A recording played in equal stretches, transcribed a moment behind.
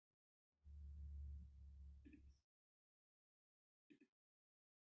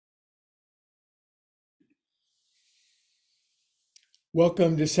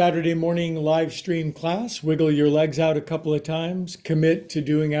Welcome to Saturday morning live stream class. Wiggle your legs out a couple of times. Commit to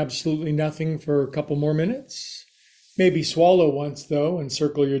doing absolutely nothing for a couple more minutes. Maybe swallow once though and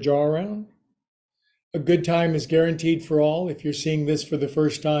circle your jaw around. A good time is guaranteed for all. If you're seeing this for the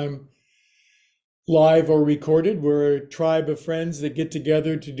first time, live or recorded, we're a tribe of friends that get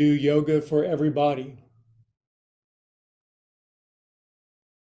together to do yoga for everybody.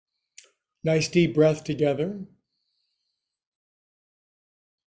 Nice deep breath together.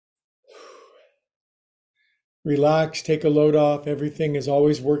 Relax, take a load off. Everything is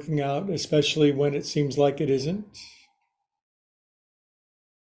always working out, especially when it seems like it isn't.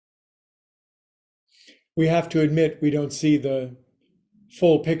 We have to admit we don't see the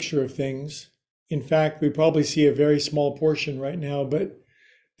full picture of things. In fact, we probably see a very small portion right now, but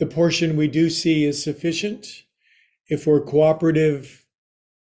the portion we do see is sufficient if we're cooperative,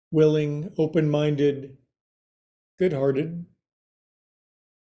 willing, open-minded, good-hearted.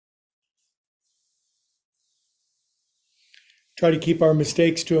 Try to keep our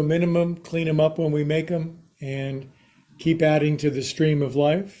mistakes to a minimum, clean them up when we make them, and keep adding to the stream of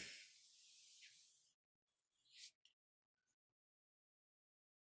life.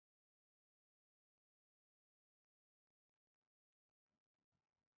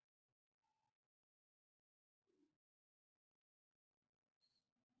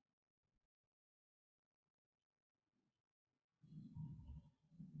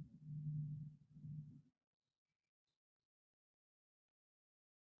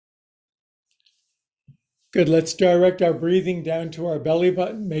 Good. Let's direct our breathing down to our belly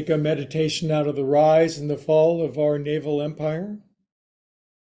button. Make a meditation out of the rise and the fall of our naval empire.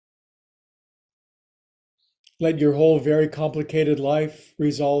 Let your whole very complicated life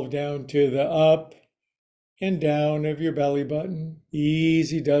resolve down to the up and down of your belly button.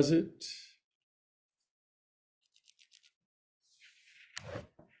 Easy does it.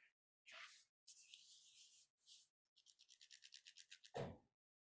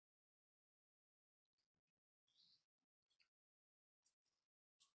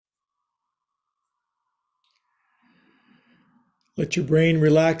 Let your brain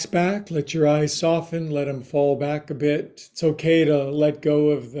relax back. Let your eyes soften. Let them fall back a bit. It's okay to let go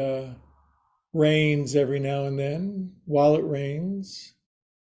of the reins every now and then while it rains.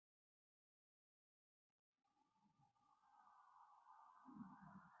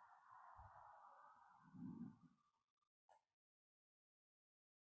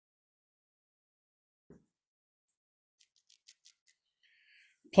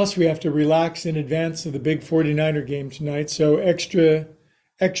 Plus, we have to relax in advance of the big 49er game tonight. So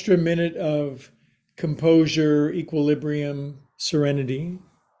extra minute of composure, equilibrium, serenity.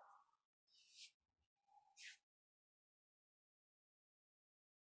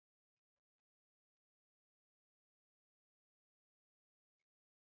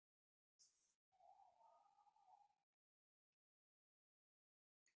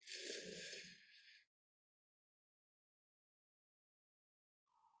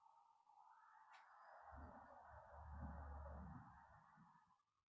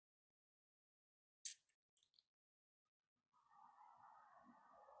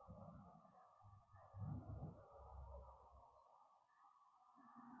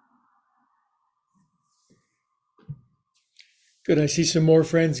 Good. I see some more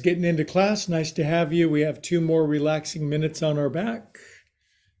friends getting into class. Nice to have you. We have 2 more relaxing minutes on our back.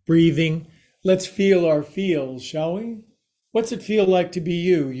 Breathing. Let's feel our feels, shall we? What's it feel like to be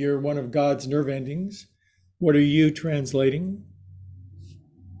you? You're one of God's nerve endings. What are you translating?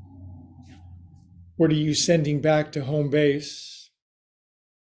 What are you sending back to home base?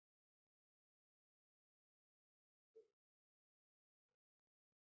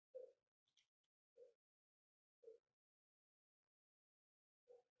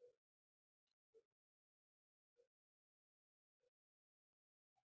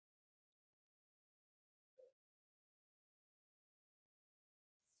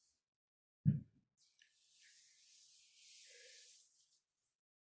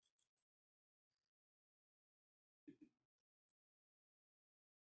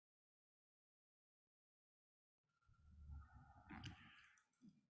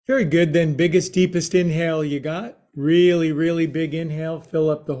 Very good. Then biggest, deepest inhale you got. Really, really big inhale. Fill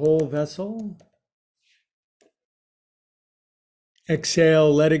up the whole vessel.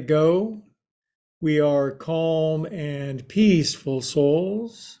 Exhale, let it go. We are calm and peaceful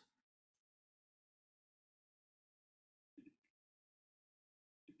souls.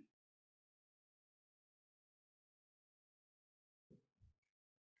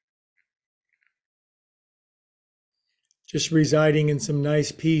 Just residing in some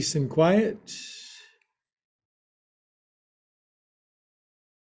nice peace and quiet.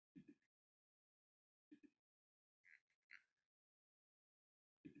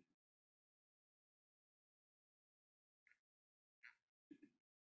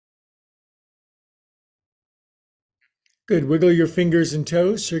 Good. Wiggle your fingers and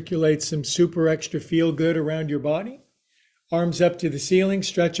toes. Circulate some super extra feel good around your body. Arms up to the ceiling.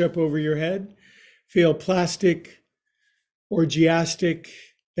 Stretch up over your head. Feel plastic, orgiastic,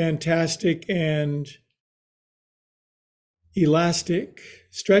 fantastic, and elastic.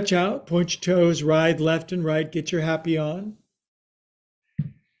 Stretch out. Point your toes. Ride left and right. Get your happy on.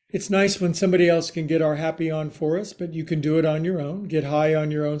 It's nice when somebody else can get our happy on for us, but you can do it on your own. Get high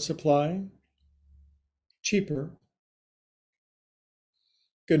on your own supply. Cheaper.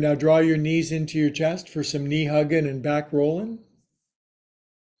 Good. Now draw your knees into your chest for some knee hugging and back rolling.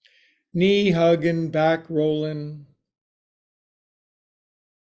 Knee hugging, back rolling.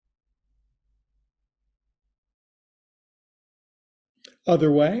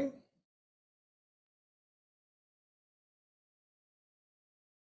 Other way.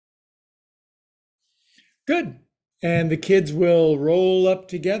 Good. And the kids will roll up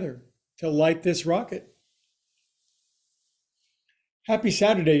together to light this rocket. Happy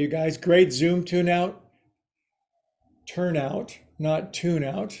Saturday, you guys. Great Zoom turnout, not tune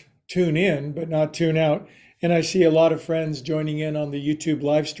out. Tune in, but not tune out. And I see a lot of friends joining in on the YouTube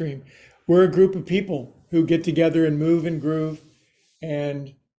live stream. We're a group of people who get together and move and groove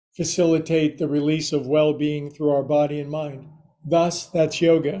and facilitate the release of well-being through our body and mind. Thus, that's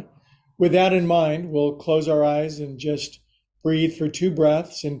yoga. With that in mind, we'll close our eyes and just breathe for 2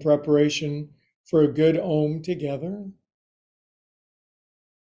 breaths in preparation for a good Om together.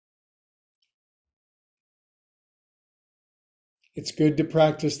 It's good to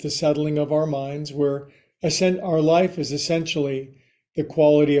practice the settling of our minds, where our life is essentially the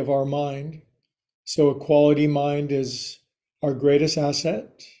quality of our mind. So a quality mind is our greatest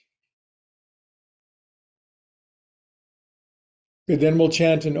asset. Good, then we'll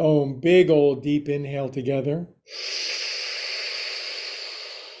chant an Om, big old deep inhale together.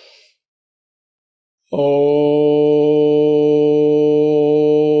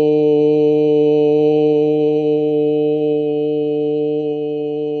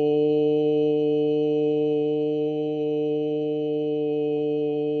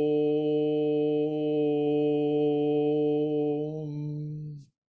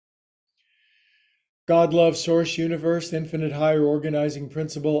 God, love, source, universe, infinite higher organizing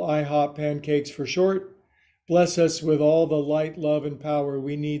principle, IHOP pancakes for short. Bless us with all the light, love, and power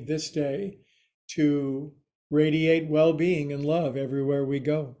we need this day to radiate well-being and love everywhere we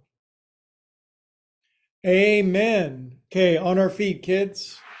go. Amen. Okay, on our feet,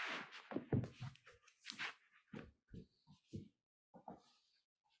 kids.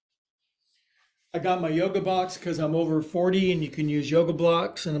 I got my yoga box because I'm over 40 and you can use yoga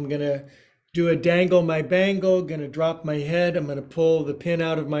blocks, and I'm going to do a dangle my bangle, going to drop my head. I'm going to pull the pin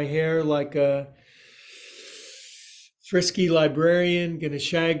out of my hair like a frisky librarian, going to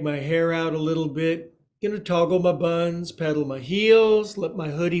shag my hair out a little bit, going to toggle my buns, pedal my heels, let my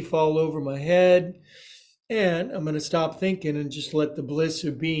hoodie fall over my head, and I'm going to stop thinking and just let the bliss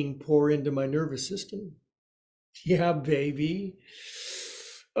of being pour into my nervous system. Yeah, baby.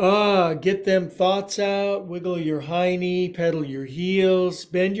 Get them thoughts out, wiggle your high knee, pedal your heels,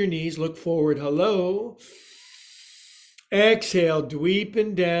 bend your knees, look forward, hello. Exhale,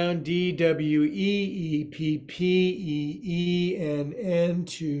 dweeping down, DWEEPPEENN,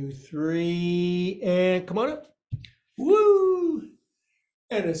 2, 3, and come on up. Woo!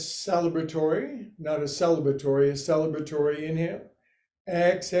 And a celebratory inhale.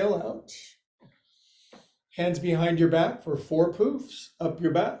 Exhale out. Hands behind your back for 4 poofs. Up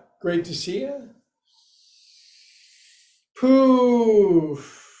your back. Great to see you.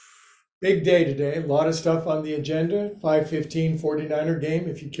 Poof. Big day today. A lot of stuff on the agenda. 5:15 49er game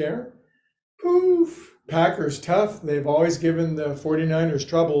if you care. Poof. Packers tough. They've always given the 49ers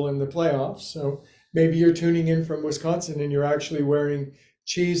trouble in the playoffs. So maybe you're tuning in from Wisconsin and you're actually wearing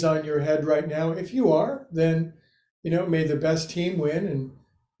cheese on your head right now. If you are, then, may the best team win, and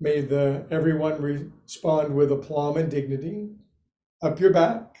may everyone respond with aplomb and dignity. Up your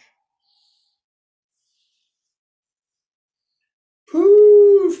back.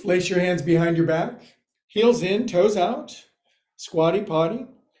 Poof. Lace your hands behind your back. Heels in, toes out. Squatty potty.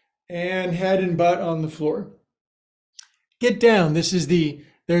 And head and butt on the floor. Get down. There's the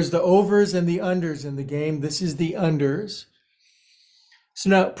overs and the unders in the game. This is the unders. So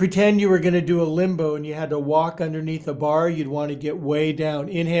now pretend you were going to do a limbo and you had to walk underneath a bar. You'd want to get way down.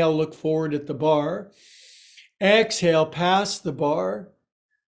 Inhale, look forward at the bar. Exhale, past the bar.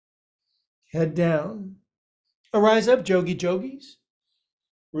 Head down. Arise up, jogi jogis.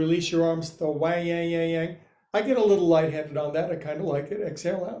 Release your arms, the wang, yang, yang, yang. I get a little lightheaded on that. I kind of like it.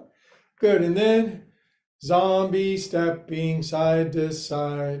 Exhale out. Good. And then zombie stepping side to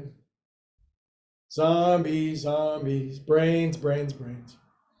side. Zombies, zombies, brains, brains, brains.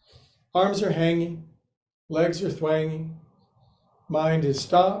 Arms are hanging, legs are thwanging, mind is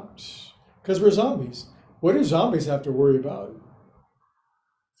stopped, because we're zombies. What do zombies have to worry about?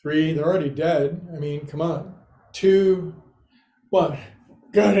 3, they're already dead. I mean, come on. 2, 1.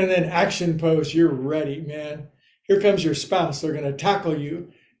 Good, and then action pose. You're ready, man. Here comes your spouse. They're going to tackle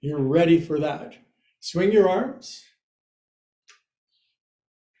you. You're ready for that. Swing your arms.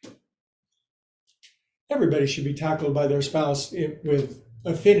 Everybody should be tackled by their spouse with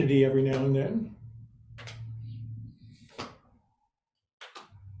affinity every now and then.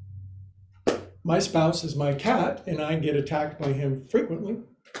 My spouse is my cat, and I get attacked by him frequently.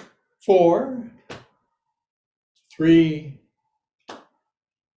 4, 3,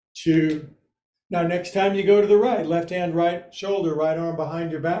 2. Now, next time you go to the right, left hand, right shoulder, right arm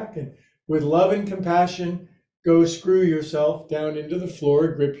behind your back, and with love and compassion, go screw yourself down into the floor,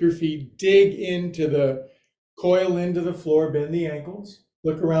 grip your feet, dig into the coil into the floor, bend the ankles,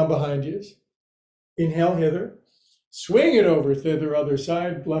 look around behind you. Inhale hither, swing it over thither, other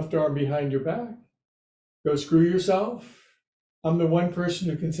side, left arm behind your back. Go screw yourself. I'm the one person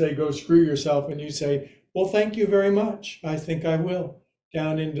who can say, go screw yourself, and you say, well, thank you very much. I think I will.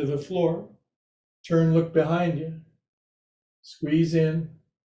 Down into the floor. Turn, look behind you. Squeeze in.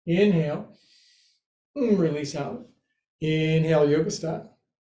 Inhale. Release out. Inhale, yoga style.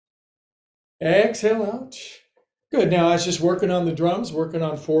 Exhale out. Good. Now I was just working on the drums, working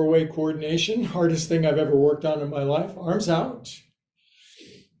on 4-way coordination. Hardest thing I've ever worked on in my life. Arms out.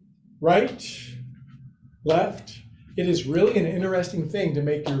 Right. Left. It is really an interesting thing to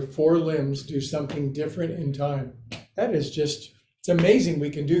make your 4 limbs do something different in time. That is just, it's amazing we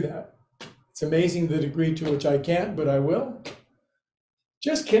can do that. It's amazing the degree to which I can't, but I will.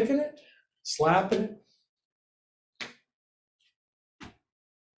 Just kicking it, slapping it.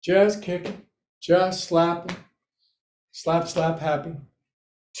 Just kicking, just slapping. Slap, slap, happy.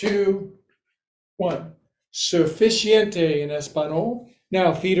 2, 1. Suficiente in Espanol.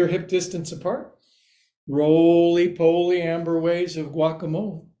 Now feet are hip distance apart. Roly-poly amber waves of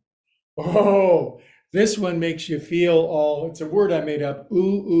guacamole. Oh, this one makes you feel all, it's a word I made up,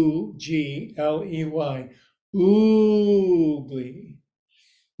 oogley. Oogly.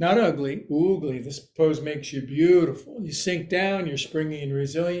 Not ugly, oogly. This pose makes you beautiful. You sink down, you're springy and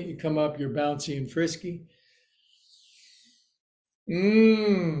resilient. You come up, you're bouncy and frisky.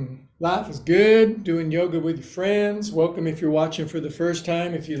 Life is good. Doing yoga with your friends. Welcome if you're watching for the first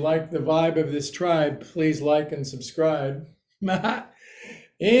time. If you like the vibe of this tribe, please like and subscribe.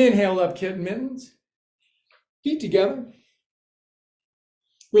 Inhale up, kitten mittens. Feet together.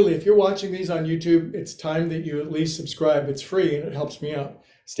 Really, if you're watching these on YouTube, it's time that you at least subscribe. It's free and it helps me out.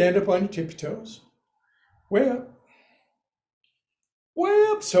 Stand up on your tippy toes. Way up. Way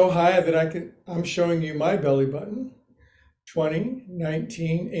up so high that I'm showing you my belly button. 20,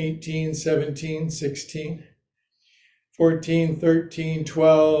 19, 18, 17, 16, 14, 13,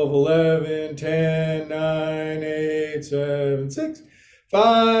 12, 11, 10, 9, 8, 7, 6,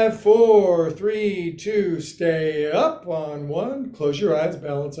 5, 4, 3, 2, stay up on 1. Close your eyes,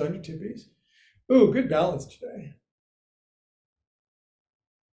 balance on your tippies. Ooh, good balance today.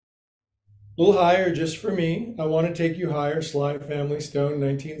 A little higher just for me. I want to take you higher. Sly Family Stone,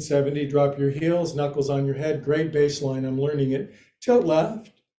 1970. Drop your heels, knuckles on your head. Great baseline. I'm learning it. Tilt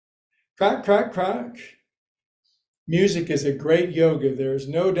left. Crack, crack, crack. Music is a great yoga. There's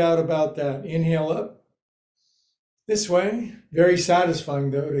no doubt about that. Inhale up. This way. Very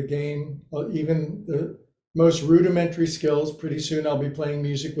satisfying, though, to gain even the most rudimentary skills. Pretty soon I'll be playing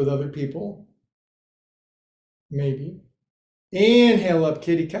music with other people. Maybe. Inhale up,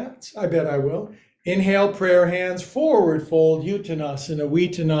 kitty cats. I bet I will. Inhale, prayer hands, forward fold, Uttanasana,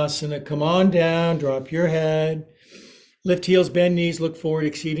 Wittanasana. Come on down, drop your head. Lift heels, bend knees, look forward,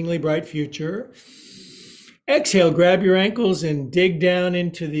 exceedingly bright future. Exhale, grab your ankles and dig down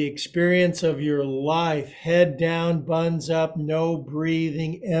into the experience of your life. Head down, buns up, no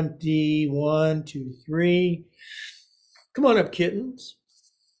breathing, empty. 1, 2, 3. Come on up, kittens.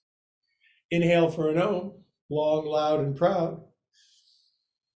 Inhale for an O. Long, loud, and proud.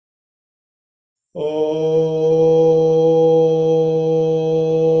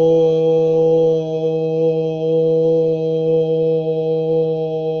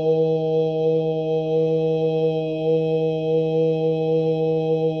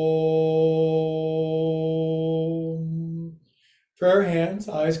 Prayer hands,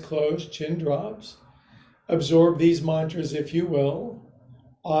 eyes closed, chin drops. Absorb these mantras if you will.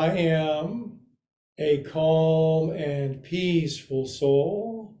 I am a calm and peaceful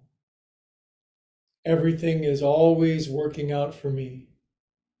soul. Everything is always working out for me.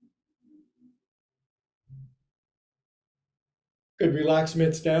 Good. Relax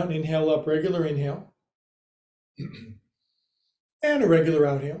mitts down. Inhale up, regular inhale. And a regular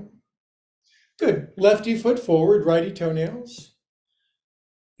outhale. Good. Lefty foot forward, righty toenails.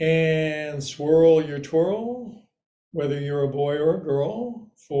 And swirl your twirl, whether you're a boy or a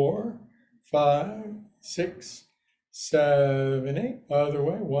girl. 4, 5, 6, 7, 8. Other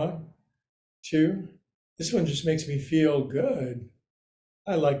way. 1, 2. This one just makes me feel good.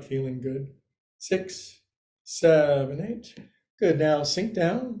 I like feeling good. 6, 7, 8. Good. Now sink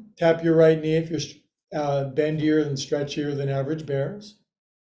down. Tap your right knee if you're bendier and stretchier than average bears.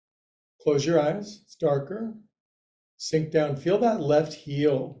 Close your eyes. It's darker. Sink down. Feel that left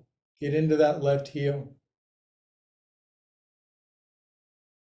heel. Get into that left heel.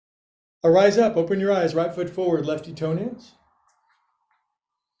 Rise up. Open your eyes. Right foot forward. Lefty toenails.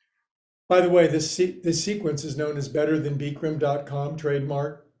 By the way, this sequence is known as betterthanbikram.com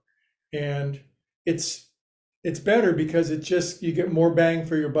trademark, and it's better because you get more bang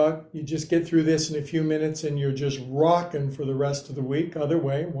for your buck. You just get through this in a few minutes, and you're just rocking for the rest of the week. Other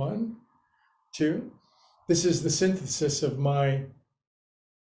way. 1, 2. This is the synthesis of how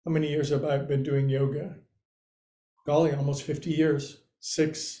many years have I been doing yoga? Golly, almost 50 years.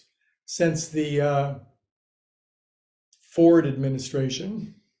 6 since the Ford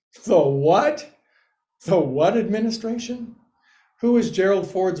administration. The what? The what administration? Who is Gerald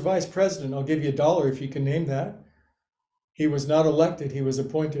Ford's vice president? I'll give you $1 if you can name that. He was not elected. He was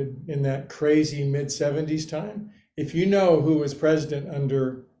appointed in that crazy mid-70s time. If you know who was president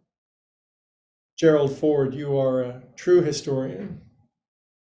under Gerald Ford, you are a true historian.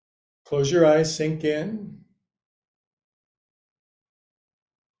 Close your eyes, sink in.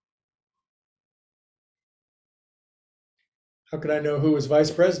 How could I know who was vice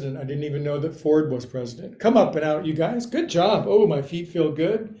president? I didn't even know that Ford was president. Come up and out, you guys. Good job. Oh, my feet feel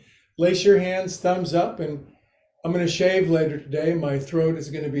good. Lace your hands, thumbs up, and I'm going to shave later today. My throat is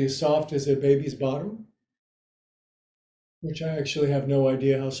going to be as soft as a baby's bottom, which I actually have no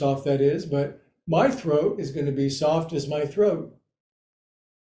idea how soft that is, but my throat is going to be soft as my throat.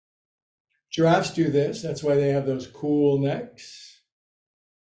 Giraffes do this. That's why they have those cool necks.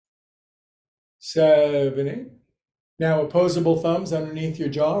 7, 8. Now, opposable thumbs underneath your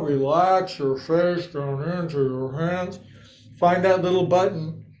jaw. Relax your face down into your hands. Find that little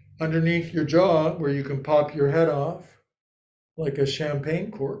button underneath your jaw where you can pop your head off like a champagne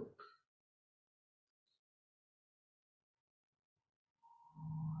cork.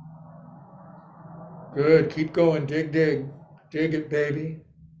 Good. Keep going. Dig, dig. Dig it, baby.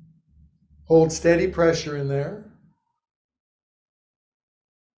 Hold steady pressure in there.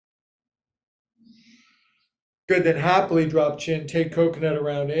 Good, then happily drop chin, take coconut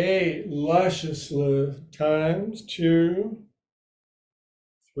around 8 luscious times. 2,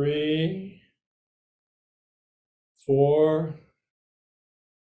 3, 4,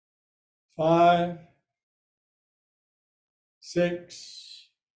 5, 6,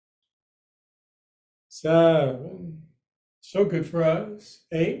 7. So good for us.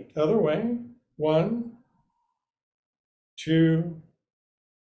 8, other way. 1, 2,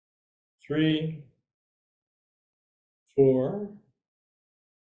 3, 4,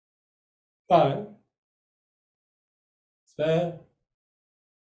 5, 7,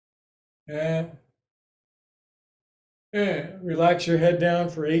 and relax your head down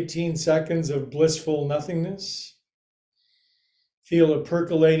for 18 seconds of blissful nothingness. Feel a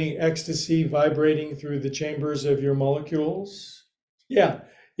percolating ecstasy vibrating through the chambers of your molecules. Yeah,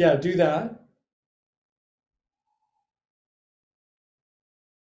 do that.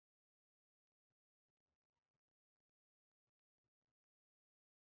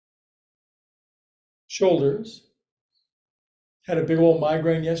 Shoulders. Had a big old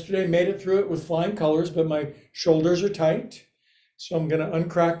migraine yesterday, made it through it with flying colors, but my shoulders are tight. So I'm going to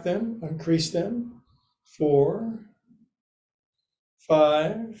uncrack them, uncrease them. 4,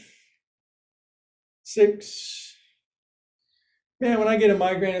 5, 6. Man, when I get a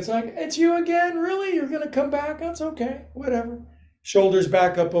migraine, it's like, it's you again? Really? You're going to come back? That's okay. Whatever. Shoulders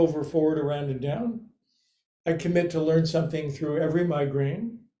back up, over, forward, around, and down. I commit to learn something through every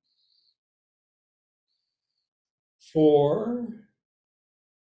migraine. 4,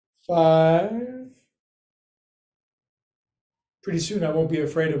 5. Pretty soon I won't be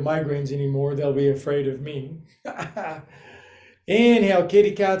afraid of migraines anymore. They'll be afraid of me. Inhale,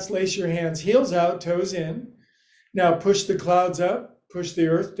 kitty cats, lace your hands, heels out, toes in. Now push the clouds up, push the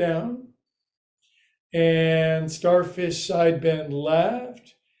earth down. And starfish side bend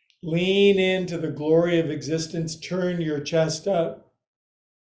left. Lean into the glory of existence. Turn your chest up.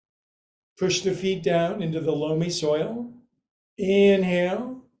 Push the feet down into the loamy soil.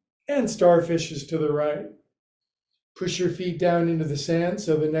 Inhale, and starfishes to the right. Push your feet down into the sand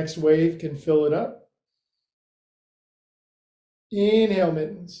so the next wave can fill it up. Inhale,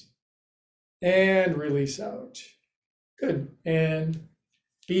 mittens. And release out. Good. And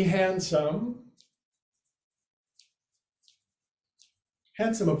be handsome.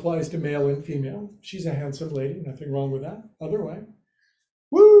 Handsome applies to male and female. She's a handsome lady. Nothing wrong with that. Other way.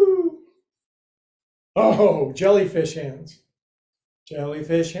 Woo! Oh, jellyfish hands.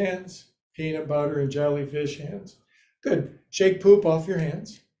 Jellyfish hands. Peanut butter and jellyfish hands. Good. Shake poop off your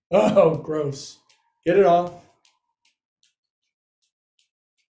hands. Oh, gross. Get it off.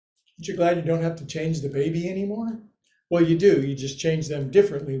 Aren't you glad you don't have to change the baby anymore? Well, you do. You just change them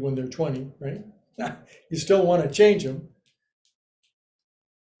differently when they're 20, right? You still want to change them.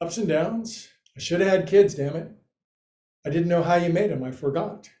 Ups and downs. I should have had kids, damn it. I didn't know how you made them. I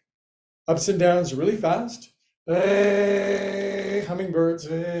forgot. Ups and downs really fast. Hey, hummingbirds.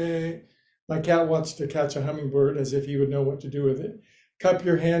 Hey. My cat wants to catch a hummingbird as if he would know what to do with it. Cup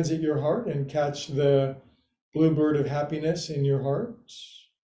your hands at your heart and catch the bluebird of happiness in your heart.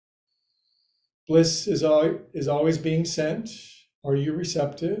 Bliss is always being sent. Are you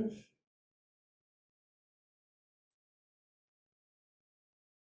receptive?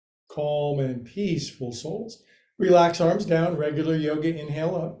 Calm and peaceful souls. Relax arms down, regular yoga,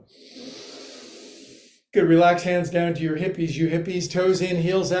 inhale up. Good, relax hands down to your hippies. You hippies, toes in,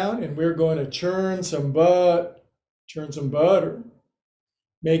 heels out, and we're going to churn some butter.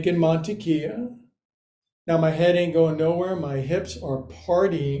 Making mantequilla. Now my head ain't going nowhere. My hips are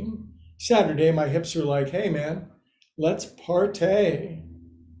partying. Saturday, my hips are like, hey man, let's partay.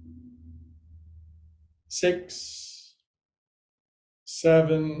 6,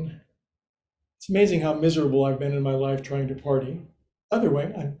 7. It's amazing how miserable I've been in my life trying to party. Other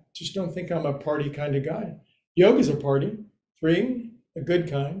way, I just don't think I'm a party kind of guy. Yoga's a party. 3, a good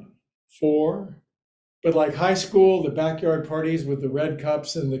kind. 4, but like high school, the backyard parties with the red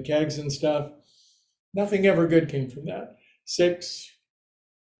cups and the kegs and stuff, nothing ever good came from that. 6,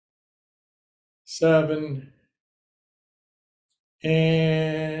 7,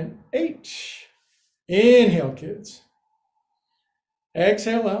 and 8. Inhale, kids.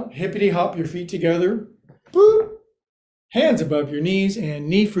 Exhale out. Hippity hop your feet together. Boop. Hands above your knees and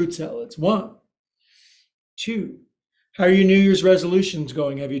knee fruit salads. 1, 2. How are your New Year's resolutions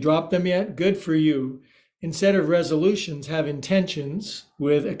going? Have you dropped them yet? Good for you. Instead of resolutions, have intentions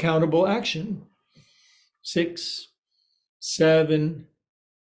with accountable action. 6, 7,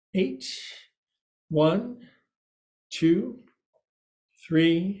 8. 1, 2,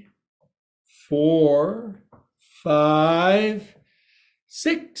 3, 4, 5,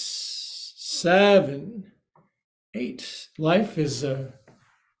 6, 7, 8. Life is a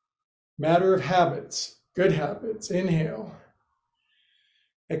matter of habits, good habits. Inhale.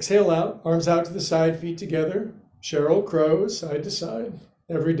 Exhale out, arms out to the side, feet together. Sheryl Crow, side to side.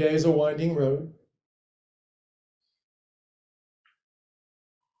 Every day is a winding road.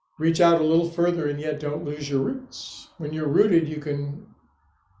 Reach out a little further and yet don't lose your roots. When you're rooted, you can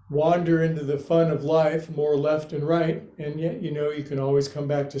wander into the fun of life, more left and right, and yet you know you can always come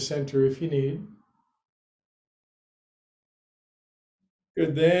back to center if you need.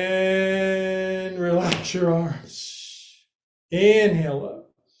 Good, then relax your arms. Inhale up.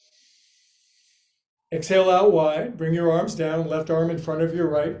 Exhale out wide. Bring your arms down, left arm in front of your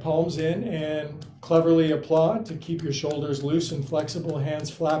right, palms in, and cleverly applaud to keep your shoulders loose and flexible, hands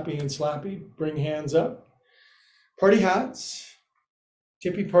flappy and slappy. Bring hands up. Party hats.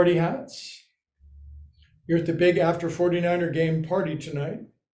 Tippy party hats. You're at the big after 49er game party tonight.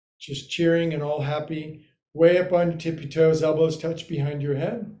 Just cheering and all happy. Way up on your tippy toes, elbows touch behind your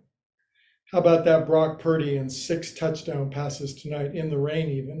head. How about that Brock Purdy and 6 touchdown passes tonight, in the rain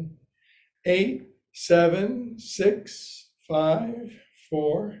even. 8, 7, 6, 5,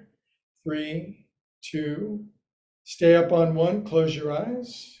 4, 3, 2. Stay up on 1, close your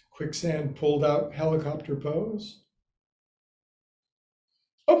eyes. Quicksand pulled out helicopter pose.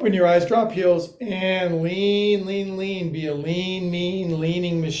 Open your eyes, drop heels, and lean, lean, lean. Be a lean, mean,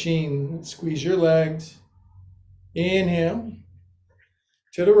 leaning machine. Squeeze your legs. Inhale.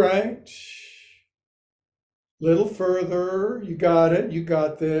 To the right. Little further. You got it. You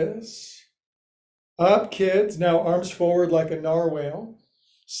got this. Up, kids. Now arms forward like a narwhal.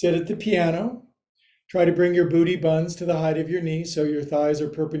 Sit at the piano. Try to bring your booty buns to the height of your knees so your thighs are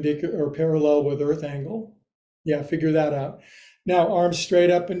perpendicular or parallel with earth angle. Yeah, figure that out. Now arms straight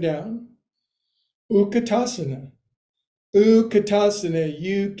up and down. Utkatasana. Utkatasana.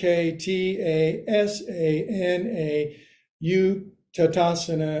 Uktasana.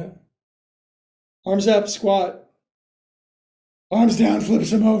 Utkatasana. Arms up, squat. Arms down,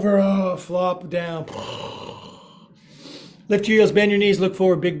 flips them over. Oh, flop down. Lift your heels, bend your knees, look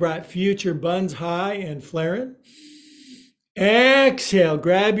forward, big bright future, buns high and flaring. Exhale,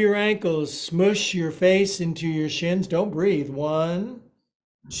 grab your ankles, smush your face into your shins. Don't breathe. 1,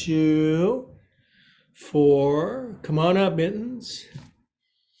 2, 4. Come on up, mittens.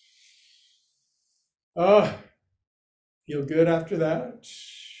 Feel good after that.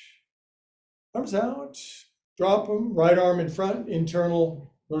 Arms out. Drop them. Right arm in front,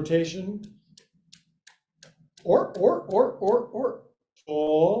 internal rotation. Or.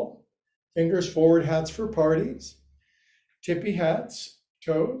 Pull. Fingers forward, hats for parties. Tippy hats,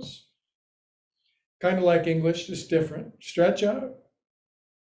 toes. Kind of like English, just different. Stretch out.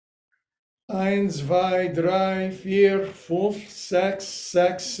 1, 2, 3, 4, 5, 6,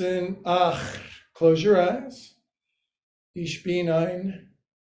 7, 8. Close your eyes. Ich bin ein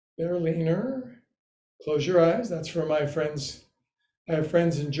Berliner. Close your eyes. That's for my friends. I have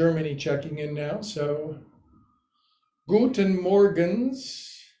friends in Germany checking in now. So, Guten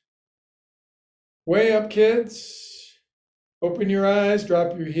Morgens. Way up, kids. Open your eyes,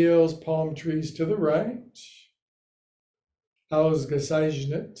 drop your heels, palm trees to the right.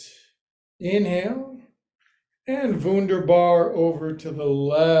 Ausgezeichnet. Inhale. And wunderbar over to the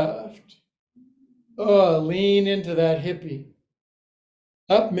left. Lean into that hippie.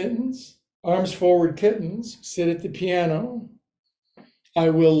 Up mittens, arms forward kittens, sit at the piano. I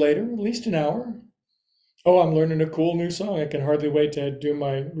will later, at least an hour. I'm learning a cool new song. I can hardly wait to do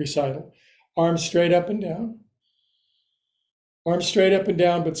my recital. Arms straight up and down. Arms straight up and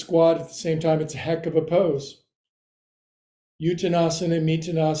down, but squat at the same time. It's a heck of a pose. Uttanasana,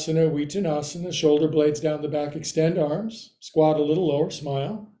 Mittanasana, Vittanasana. Shoulder blades down the back. Extend arms. Squat a little lower.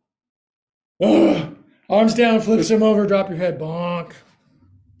 Smile. Arms down, flip them over, drop your head. Bonk.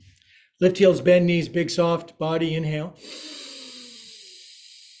 Lift heels, bend knees, big soft body. Inhale.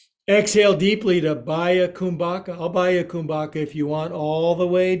 Exhale deeply to Baya Kumbhaka. I'll Baya Kumbhaka if you want. All the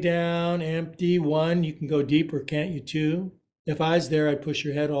way down, empty. 1. You can go deeper, can't you? 2. If I was there, I'd push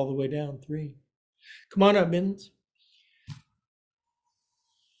your head all the way down. 3. Come on up, mittens.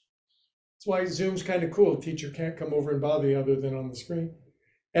 That's why Zoom's kind of cool. Teacher can't come over and bother you other than on the screen.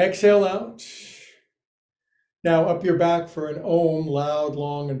 Exhale out. Now up your back for an Om, loud,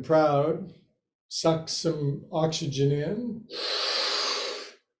 long, and proud. Suck some oxygen in.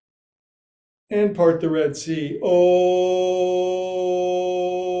 And part the Red Sea. Oh,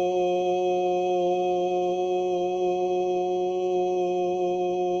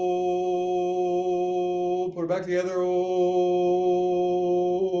 put it back together. Oh,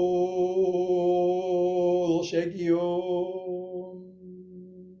 a little shaky. Oh.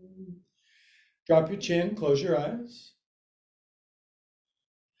 Drop your chin, close your eyes.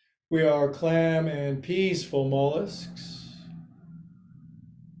 We are clam and peaceful mollusks.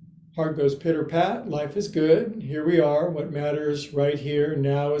 Heart goes pitter-pat, life is good. Here we are, what matters right here.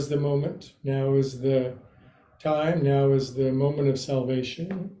 Now is the moment. Now is the time. Now is the moment of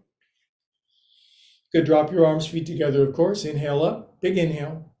salvation. Good, drop your arms, feet together, of course. Inhale up, big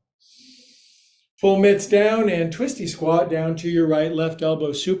inhale. Full mitts down and twisty squat down to your right, left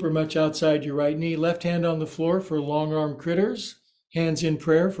elbow super much outside your right knee. Left hand on the floor for long arm critters. Hands in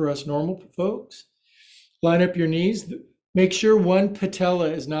prayer for us normal folks. Line up your knees. Make sure one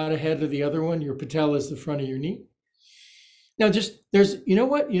patella is not ahead of the other one. Your patella is the front of your knee. Now you know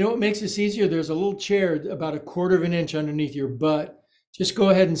what makes this easier? There's a little chair about 1/4 of an inch underneath your butt. Just go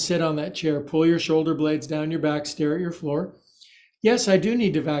ahead and sit on that chair. Pull your shoulder blades down your back, stare at your floor. Yes, I do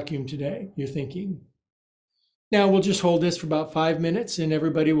need to vacuum today, you're thinking. Now we'll just hold this for about 5 minutes and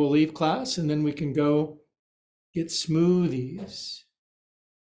everybody will leave class and then we can go get smoothies.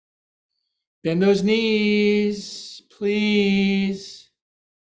 Bend those knees. Please.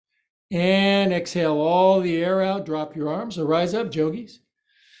 And exhale all the air out. Drop your arms or rise up, jogis.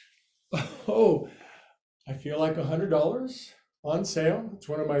 Oh, I feel like $100 on sale. It's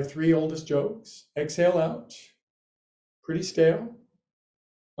one of my 3 oldest jokes. Exhale out. Pretty stale.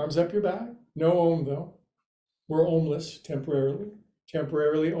 Arms up your back. No Om though. We're Omless temporarily.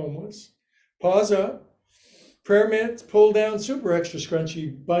 Temporarily Omless. Pause up. Prayer mitts, pull down, super extra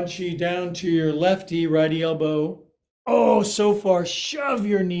scrunchy, bunchy down to your lefty, righty elbow. Oh, so far, shove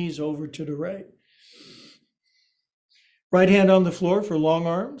your knees over to the right. Right hand on the floor for long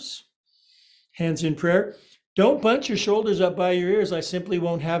arms. Hands in prayer. Don't bunch your shoulders up by your ears. I simply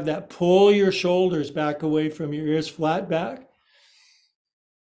won't have that. Pull your shoulders back away from your ears, flat back.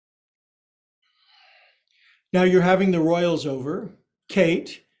 Now you're having the royals over.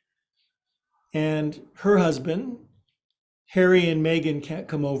 Kate and her husband, Harry and Meghan, can't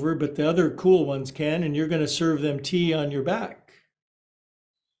come over, but the other cool ones can, and you're going to serve them tea on your back.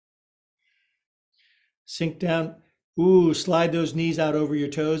 Sink down. Ooh, slide those knees out over your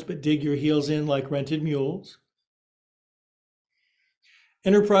toes, but dig your heels in like rented mules.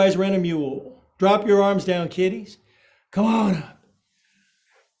 Enterprise rent a mule. Drop your arms down, kiddies. Come on up.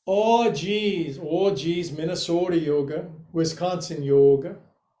 Oh, geez, Minnesota yoga, Wisconsin yoga.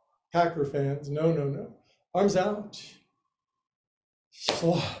 Packer fans, no. Arms out.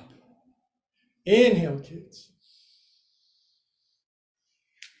 Slop. Inhale, kids.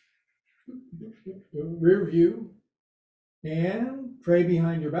 Rear view. And pray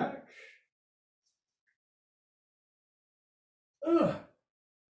behind your back. Ugh.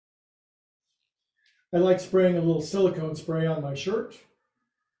 I like spraying a little silicone spray on my shirt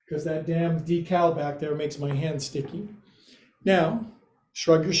because that damn decal back there makes my hands sticky. Now,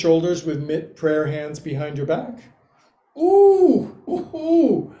 shrug your shoulders with mitt prayer hands behind your back. Ooh.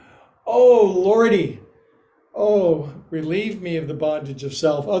 Oh, Lordy. Oh, relieve me of the bondage of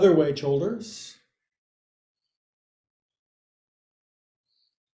self. Other way, shoulders.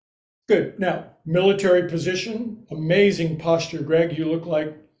 Good. Now, military position. Amazing posture, Greg. You look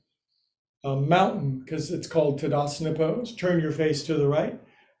like a mountain because it's called Tadasana pose. Turn your face to the right.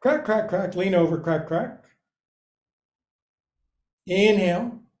 Crack, crack, crack. Lean over, crack, crack.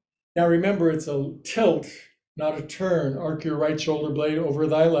 Inhale. Now remember, it's a tilt, not a turn. Arc your right shoulder blade over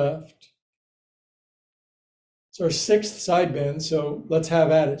thy left. It's our 6th side bend, so let's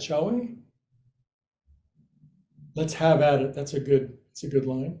have at it, shall we? Let's have at it. That's a good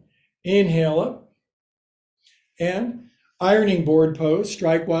line. Inhale up. And ironing board pose.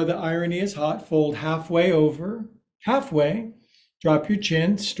 Strike while the irony is hot. Fold halfway over. Halfway. Drop your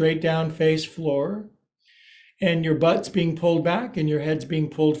chin, straight down, face floor. And your butt's being pulled back and your head's being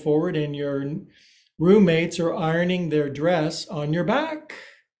pulled forward and your roommates are ironing their dress on your back.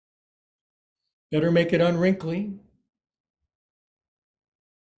 Better make it unwrinkly.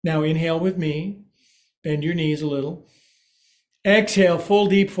 Now inhale with me. Bend your knees a little. Exhale, full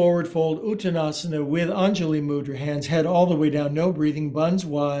deep forward fold, Uttanasana with Anjali Mudra. Hands head all the way down, no breathing, buns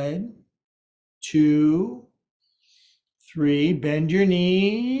wide. 2, 3, bend your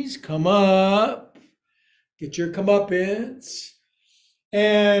knees, come up. Get your comeuppance.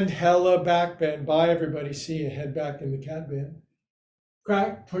 And hella back bend. Bye, everybody. See you. Head back in the cat bend.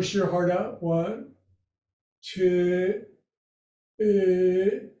 Crack. Push your heart out. 1, 2.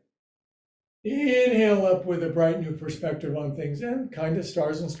 Inhale up with a bright new perspective on things and kind of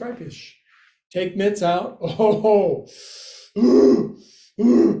stars and stripish. Take mitts out. Oh.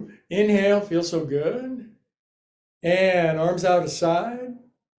 Inhale. Feels so good. And arms out aside.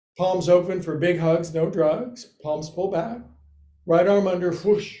 Palms open for big hugs, no drugs. Palms pull back. Right arm under,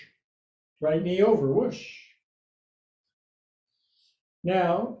 whoosh. Right knee over, whoosh.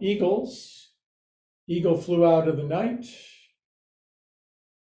 Now, eagles. Eagle flew out of the night.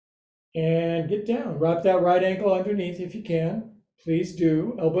 And get down. Wrap that right ankle underneath if you can. Please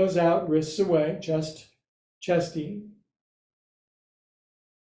do. Elbows out, wrists away, chest, chesty.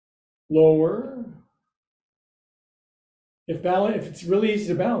 Lower. If it's really easy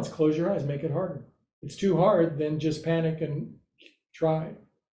to balance, close your eyes, make it harder. If it's too hard, then just panic and try.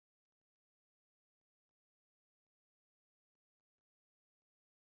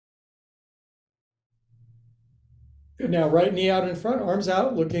 Good, now right knee out in front, arms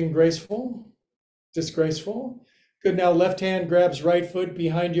out, looking graceful, disgraceful. Good, now left hand grabs right foot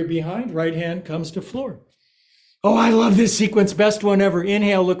behind your behind, right hand comes to floor. Oh, I love this sequence, best one ever.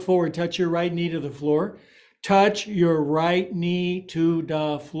 Inhale, look forward, touch your right knee to the floor. Touch your right knee to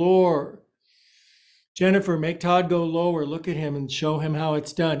the floor. Jennifer, make Todd go lower. Look at him and show him how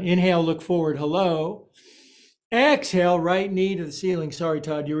it's done. Inhale, look forward. Hello. Exhale, right knee to the ceiling. Sorry,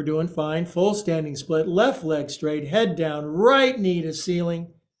 Todd, you were doing fine. Full standing split. Left leg straight, head down. Right knee to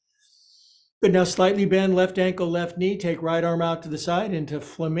ceiling. Good. Now slightly bend left ankle, left knee. Take right arm out to the side into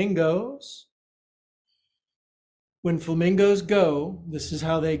flamingos. When flamingos go, this is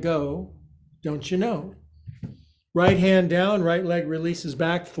how they go. Don't you know? Right hand down, right leg releases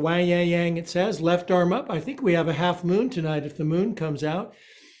back, thwang yang yang it says, left arm up. I think we have a half moon tonight if the moon comes out.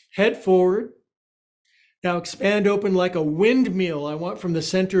 Head forward. Now expand open like a windmill. I want from the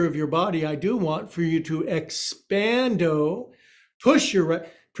center of your body, I do want for you to expando, push your right,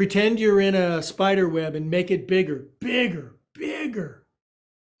 pretend you're in a spider web and make it bigger, bigger, bigger.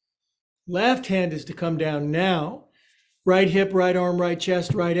 Left hand is to come down now. Right hip, right arm, right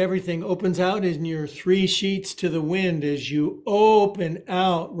chest, right everything opens out in your 3 sheets to the wind as you open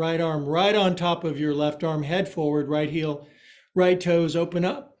out. Right arm right on top of your left arm, head forward, right heel, right toes open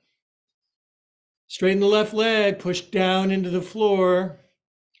up. Straighten the left leg, push down into the floor.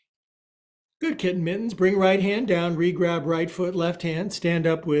 Good, kitten mittens. Bring right hand down, re-grab right foot, left hand. Stand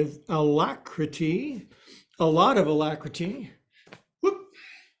up with alacrity. a lot of alacrity. Whoop.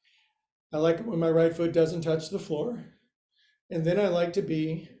 I like it when my right foot doesn't touch the floor. And then I like to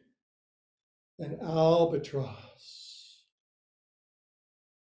be an albatross.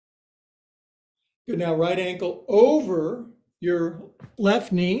 Good, now right ankle over your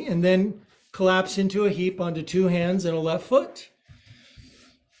left knee and then collapse into a heap onto two hands and a left foot.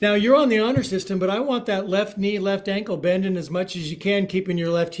 Now you're on the honor system, but I want that left knee, left ankle bending as much as you can, keeping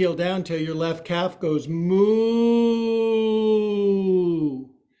your left heel down till your left calf goes moo.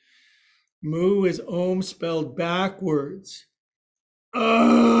 Moo is Om spelled backwards.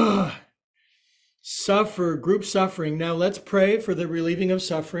 Ugh. Suffer, group suffering. Now let's pray for the relieving of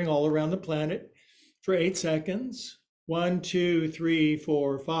suffering all around the planet for 8 seconds. 1, 2, 3,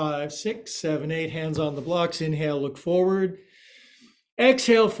 4, 5, 6, 7, 8. Hands on the blocks. Inhale, look forward.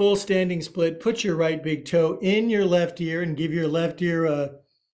 Exhale, full standing split. Put your right big toe in your left ear and give your left ear a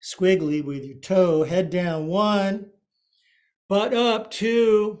squiggly with your toe. Head down. 1. Butt up.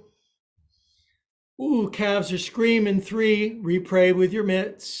 2. Ooh, calves are screaming. 3. Repray with your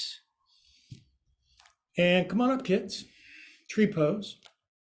mitts. And come on up, kids. Tree pose.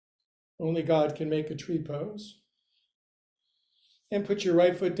 Only God can make a tree pose. And put your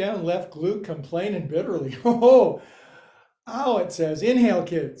right foot down, left glute complaining bitterly. Oh, ow, it says. Inhale,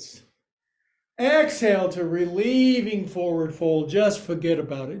 kids. Exhale to relieving forward fold. Just forget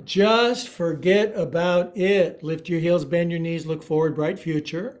about it. Just forget about it. Lift your heels, bend your knees, look forward, bright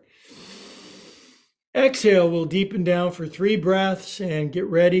future. Exhale, we'll deepen down for 3 breaths and get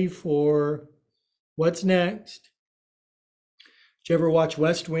ready for what's next. Did you ever watch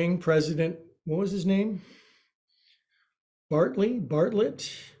West Wing? President, what was his name?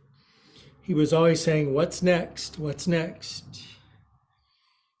 Bartlett. He was always saying, what's next? What's next?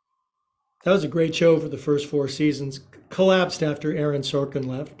 That was a great show for the first 4 seasons. Collapsed after Aaron Sorkin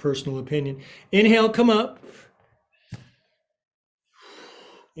left, personal opinion. Inhale, come up.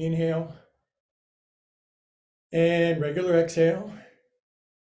 Inhale. And regular exhale.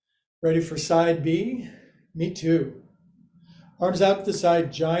 Ready for side B? Me too. Arms out to the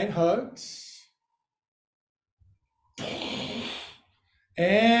side, giant hugs.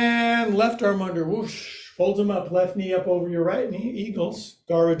 And left arm under, whoosh. Fold them up, left knee up over your right knee, eagles,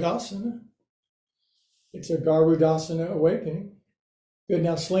 Garudasana. It's a Garudasana awakening. Good,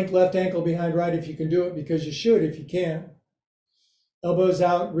 now slink left ankle behind right if you can do it, because you should if you can. Elbows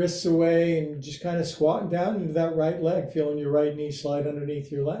out, wrists away, and just kind of squatting down into that right leg, feeling your right knee slide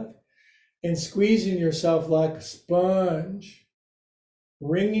underneath your left. And squeezing yourself like a sponge,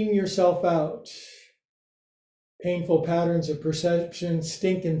 wringing yourself out. Painful patterns of perception,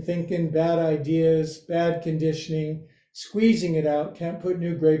 stinking thinking, bad ideas, bad conditioning, squeezing it out. Can't put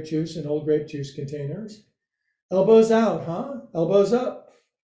new grape juice in old grape juice containers. Elbows out, huh? Elbows up.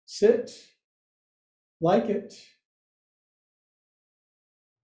 Sit. Like it.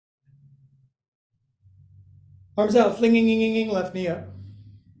 Arms out, flinging, left knee up.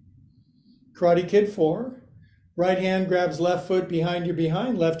 Karate Kid 4. Right hand grabs left foot behind your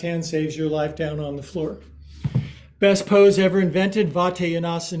behind. Left hand saves your life down on the floor. Best pose ever invented,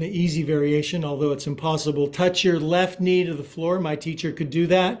 Vatayasana, easy variation, although it's impossible. Touch your left knee to the floor. My teacher could do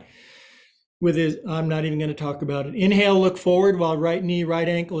that with his, I'm not even going to talk about it. Inhale, look forward while right knee, right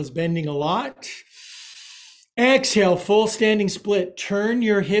ankle is bending a lot. Exhale, full standing split. Turn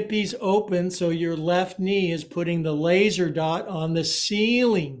your hippies open so your left knee is putting the laser dot on the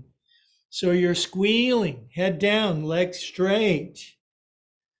ceiling. So you're squealing, head down, legs straight.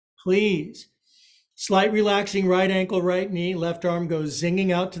 Please. Slight relaxing right ankle, right knee, left arm goes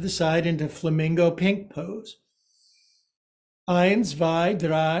zinging out to the side into flamingo pink pose. 1, 2,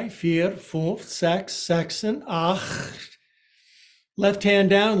 3, 4, 5, 6, 7, 8. Left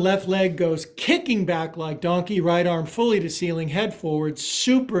hand down, left leg goes kicking back like donkey, right arm fully to ceiling, head forward,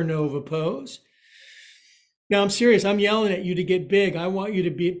 supernova pose. Now I'm serious, I'm yelling at you to get big. I want you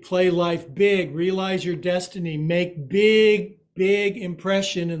to play life big, realize your destiny, make big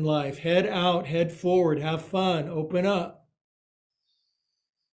impression in life. Head out, head forward, have fun, open up.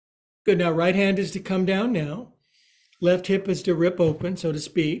 Good, now right hand is to come down now. Left hip is to rip open, so to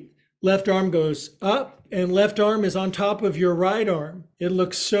speak. Left arm goes up and left arm is on top of your right arm. It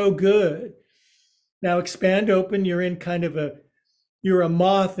looks so good. Now expand open, you're in kind of you're a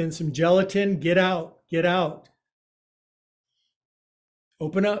moth in some gelatin. Get out, get out.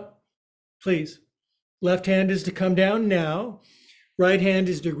 Open up, please. Left hand is to come down now. Right hand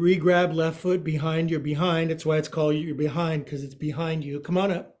is to re-grab left foot behind your behind. That's why it's called your behind, because it's behind you. Come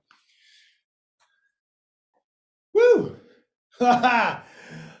on up. Woo!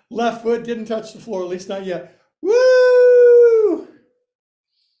 Left foot didn't touch the floor, at least not yet. Woo!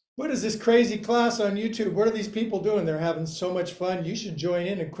 What is this crazy class on YouTube? What are these people doing? They're having so much fun. You should join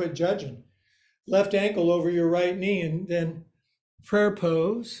in and quit judging. Left ankle over your right knee, and then prayer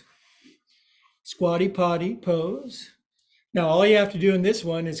pose, squatty potty pose. Now, all you have to do in this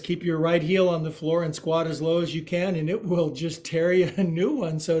one is keep your right heel on the floor and squat as low as you can, and it will just tear you a new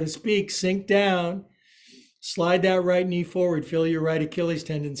one, so to speak. Sink down, slide that right knee forward, feel your right Achilles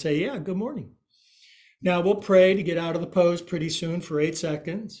tendon, say, yeah, good morning. Now we'll pray to get out of the pose pretty soon for 8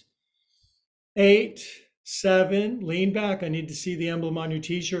 seconds. 8, 7, lean back. I need to see the emblem on your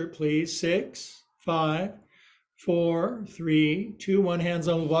t-shirt, please. 6, 5, 4, 3, 2, 1. Hands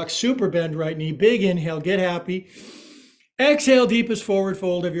on the block. Super bend right knee. Big inhale. Get happy. Exhale, deepest forward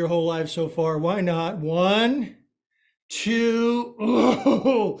fold of your whole life so far. Why not? 1,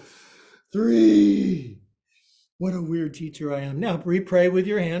 2, 3. What a weird teacher I am. Now, pray with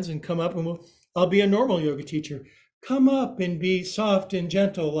your hands and come up, and I'll be a normal yoga teacher. Come up and be soft and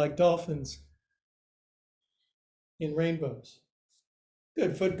gentle like dolphins in rainbows.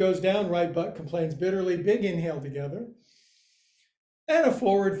 Good. Foot goes down, right butt complains bitterly. Big inhale together. And a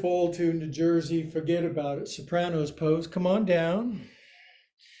forward fold to New Jersey. Forget about it. Sopranos pose. Come on down.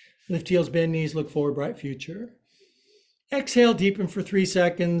 Lift heels, bend knees, look forward, bright future. Exhale, deepen for 3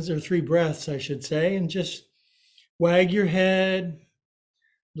 seconds, or 3 breaths, I should say, and just wag your head,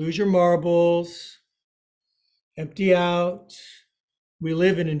 lose your marbles, empty out. We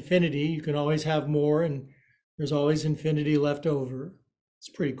live in infinity. You can always have more, and there's always infinity left over. It's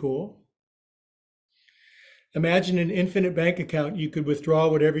pretty cool. Imagine an infinite bank account. You could withdraw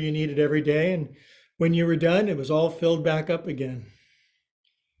whatever you needed every day, and when you were done, it was all filled back up again.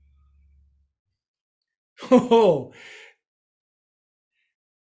 Oh,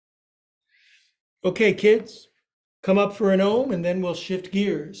 okay, kids, come up for an Om, and then we'll shift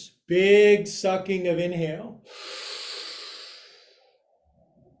gears. Big sucking of inhale.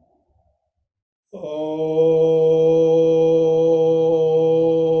 Om.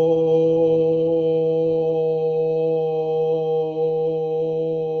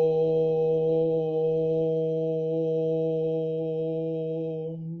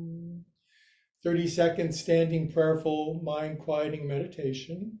 30 seconds standing prayerful mind quieting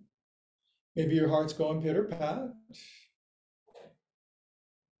meditation. Maybe your heart's going pitter pat.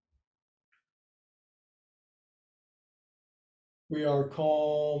 We are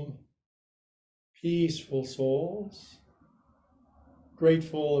calm, peaceful souls,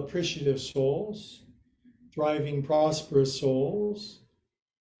 grateful, appreciative souls, thriving, prosperous souls,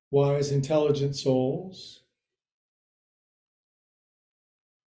 wise, intelligent souls,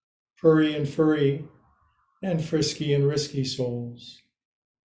 furry and frisky and risky souls.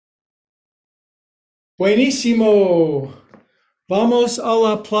 Buenísimo! Vamos a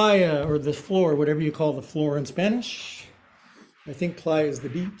la playa, or the floor, whatever you call the floor in Spanish. I think playa is the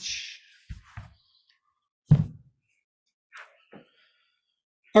beach.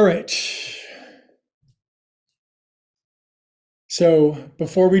 All right. So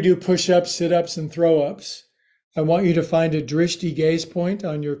before we do push-ups, sit-ups, and throw-ups, I want you to find a drishti gaze point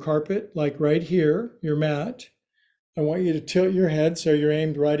on your carpet, like right here, your mat. I want you to tilt your head so you're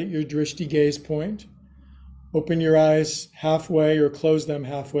aimed right at your drishti gaze point. Open your eyes halfway or close them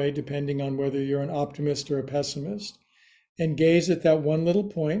halfway, depending on whether you're an optimist or a pessimist. And gaze at that one little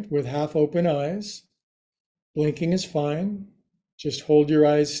point with half open eyes. Blinking is fine. Just hold your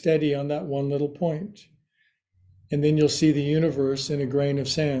eyes steady on that one little point. And then you'll see the universe in a grain of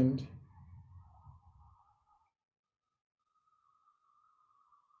sand.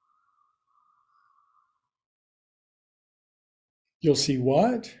 You'll see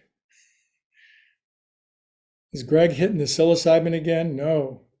what? Is Greg hitting the psilocybin again?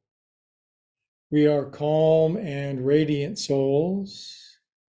 No. We are calm and radiant souls.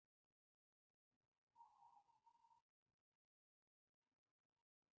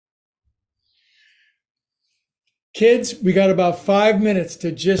 Kids, we got about 5 minutes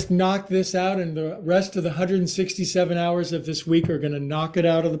to just knock this out, and the rest of the 167 hours of this week are going to knock it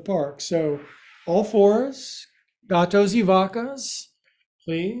out of the park. So all fours, gatos y vacas,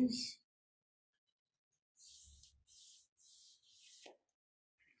 please.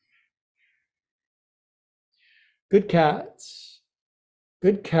 Good cats,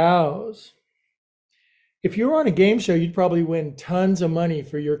 good cows. If you were on a game show, you'd probably win tons of money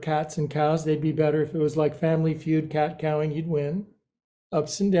for your cats and cows. They'd be better if it was like Family Feud, cat cowing, you'd win.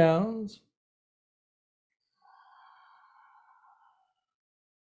 Ups and downs.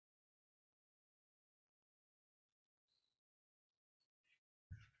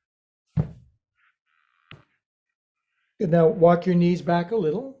 Good. Now walk your knees back a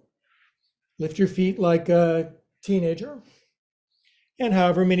little. Lift your feet like a teenager. And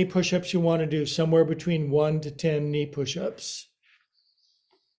however many push-ups you want to do, somewhere between 1 to 10 knee push-ups.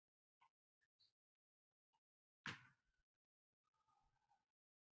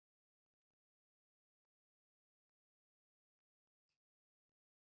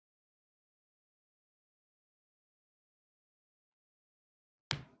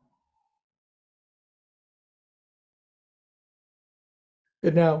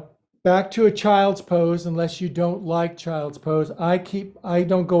 Good. Now, back to a child's pose, unless you don't like child's pose. I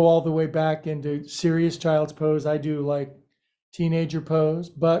don't go all the way back into serious child's pose. I do like teenager pose,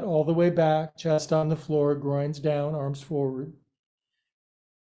 butt all the way back, chest on the floor, groins down, arms forward.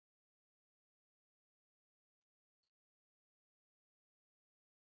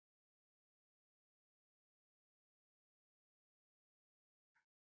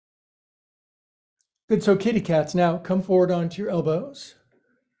 Good. So kitty cats. Now come forward onto your elbows.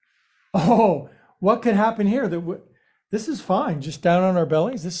 Oh, what could happen here? This is fine. Just down on our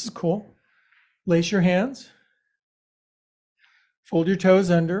bellies. This is cool. Lace your hands. Fold your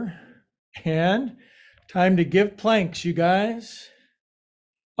toes under. And time to give planks, you guys.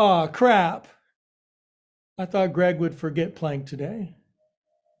 Aw, crap. I thought Greg would forget plank today.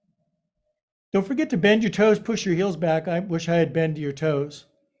 Don't forget to bend your toes, push your heels back. I wish I had bent your toes.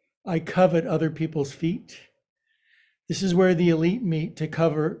 I covet other people's feet. This is where the elite meet to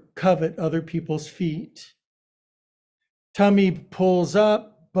covet other people's feet. Tummy pulls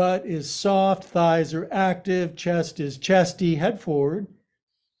up, butt is soft, thighs are active, chest is chesty, head forward.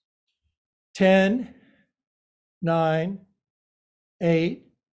 10, 9, 8,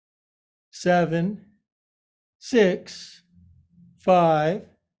 7, 6, 5,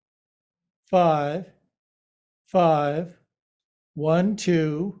 5, 5, 1,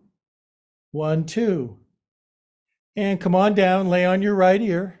 2, 1, 2. And come on down, lay on your right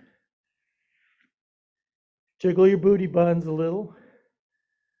ear. Jiggle your booty buns a little.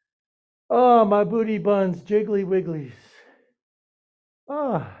 Oh, my booty buns, jiggly wigglies.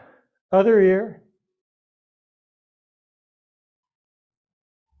 Ah, other ear.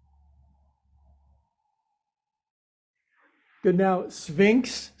 Good. Now,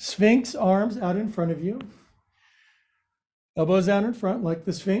 Sphinx arms out in front of you. Elbows out in front like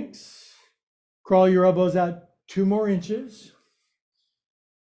the Sphinx. Crawl your elbows out 2 more inches.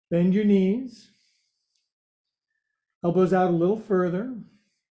 Bend your knees. Elbows out a little further.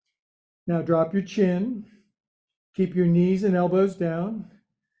 Now drop your chin. Keep your knees and elbows down.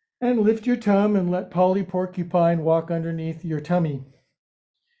 And lift your tum and let Polly Porcupine walk underneath your tummy.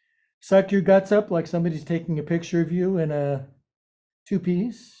 Suck your guts up like somebody's taking a picture of you in a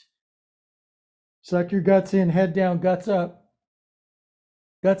 2-piece. Suck your guts in, head down, guts up.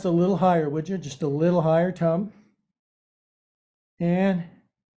 Guts a little higher, would you? Just a little higher, tum. And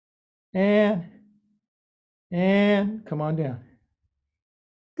come on down.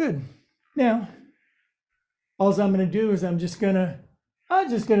 Good. Now, all I'm going to do is I'm just going to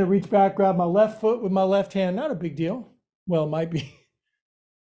reach back, grab my left foot with my left hand. Not a big deal. Well, it might be.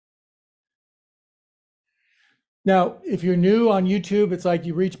 Now, if you're new on YouTube, it's like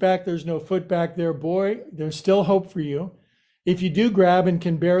you reach back, there's no foot back there. Boy, there's still hope for you. If you do grab and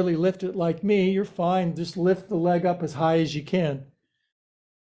can barely lift it like me, you're fine. Just lift the leg up as high as you can.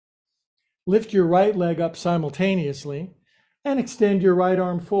 Lift your right leg up simultaneously and extend your right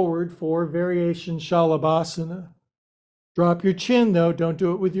arm forward for variation Shalabhasana. Drop your chin though, don't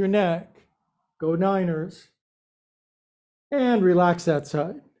do it with your neck. Go Niners. And relax that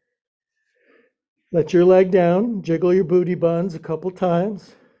side. Let your leg down, jiggle your booty buns a couple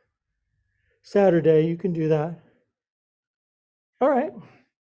times. Saturday, you can do that. All right.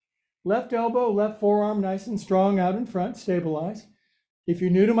 Left elbow, left forearm, nice and strong out in front, stabilize. If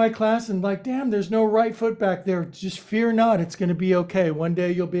you're new to my class and like, damn, there's no right foot back there, just fear not, it's going to be okay. One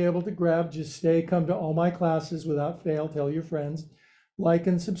day you'll be able to grab, just stay, come to all my classes without fail, tell your friends, like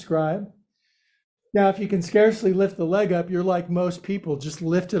and subscribe. Now, if you can scarcely lift the leg up, you're like most people, just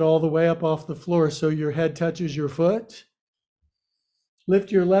lift it all the way up off the floor so your head touches your foot.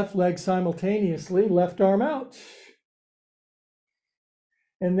 Lift your left leg simultaneously, left arm out.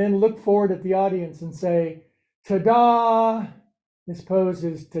 And then look forward at the audience and say, ta-da! This pose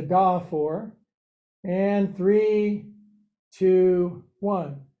is ta-da for. And 3, 2,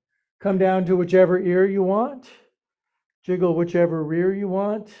 1. Come down to whichever ear you want. Jiggle whichever rear you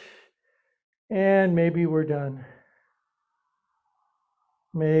want. And maybe we're done.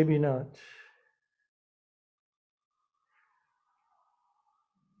 Maybe not.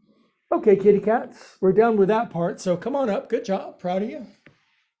 Okay, kitty cats, we're done with that part. So come on up. Good job. Proud of you.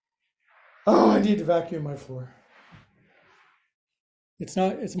 Oh, I need to vacuum my floor.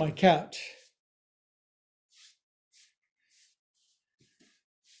 It's my cat.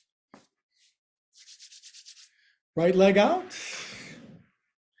 Right leg out,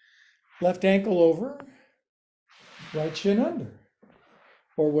 left ankle over, right shin under,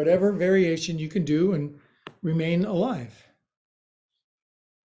 or whatever variation you can do and remain alive.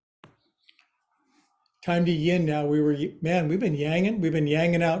 Time to yin now. We've been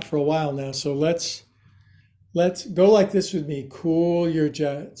yanging out for a while now. So let's go like this with me. Cool your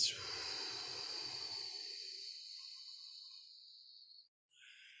jets.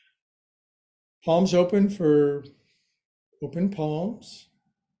 Palms open for open palms.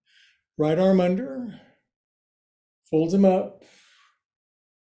 Right arm under. Folds them up.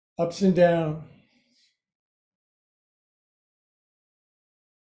 Ups and down.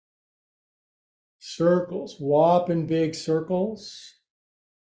 Circles. Whopping big circles.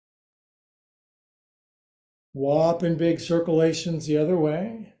 Whopping big circulations the other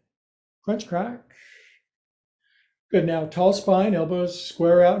way. Crunch, crack. Good. Now, tall spine, elbows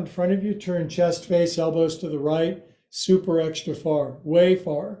square out in front of you. Turn chest face, elbows to the right. Super extra far, way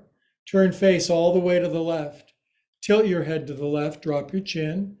far. Turn face all the way to the left. Tilt your head to the left, drop your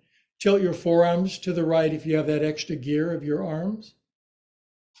chin. Tilt your forearms to the right if you have that extra gear of your arms.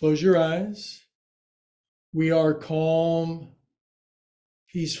 Close your eyes. We are calm,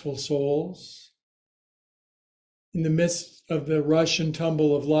 peaceful souls. In the midst of the rush and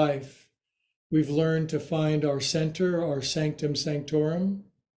tumble of life, we've learned to find our center, our sanctum sanctorum,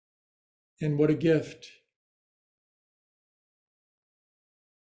 and what a gift.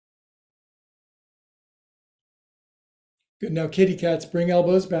 Good. Now, kitty cats, bring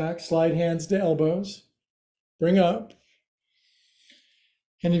elbows back, slide hands to elbows, bring up.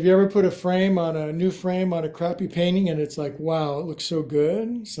 And have you ever put a new frame on a crappy painting and it's like, wow, it looks so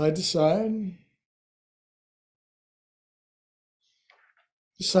good, side to side?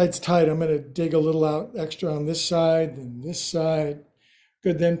 This side's tight. I'm going to dig a little out extra on this side, then this side.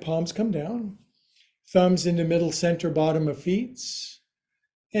 Good. Then palms come down. Thumbs into middle, center, bottom of feet.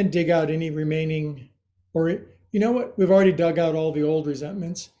 And dig out any remaining, or you know what? We've already dug out all the old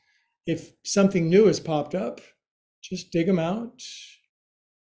resentments. If something new has popped up, just dig them out.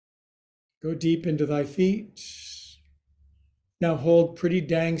 Go deep into thy feet. Now hold pretty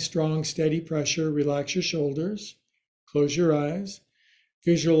dang strong, steady pressure. Relax your shoulders. Close your eyes.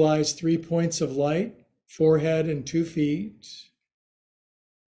 Visualize 3 points of light, forehead and 2 feet.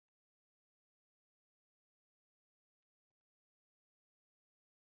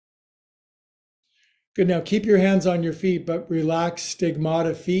 Good. Now keep your hands on your feet, but relax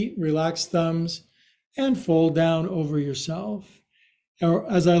stigmata feet, relax thumbs, and fold down over yourself.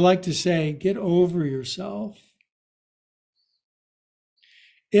 Or as I like to say, get over yourself.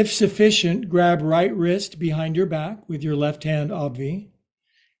 If sufficient, grab right wrist behind your back with your left hand obvi,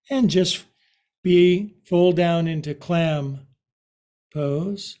 and just fold down into clam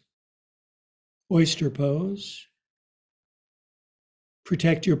pose, oyster pose.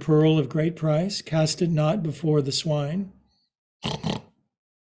 Protect your pearl of great price. Cast it not before the swine.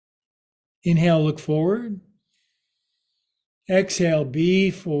 Inhale, look forward. Exhale, be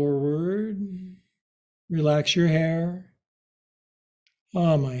forward. Relax your hair.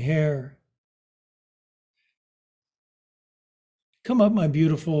 Oh, my hair. Come up, my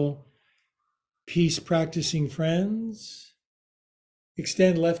beautiful peace practicing friends.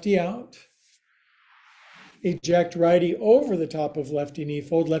 Extend lefty out. Eject righty over the top of lefty knee.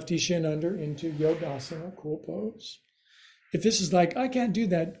 Fold lefty shin under into Yogasana, cool pose. If this is like, I can't do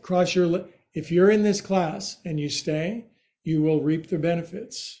that, cross your, if you're in this class and you stay, you will reap the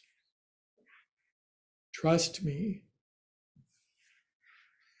benefits. Trust me.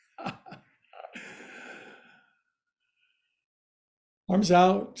 Arms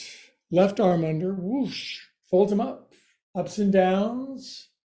out, left arm under, whoosh, fold them up, ups and downs.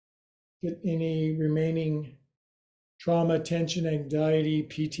 Get any remaining trauma, tension, anxiety,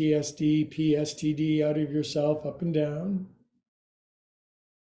 PTSD, PSTD out of yourself, up and down.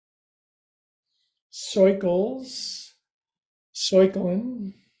 Cycles,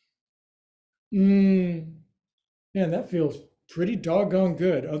 cycling. Man, that feels pretty doggone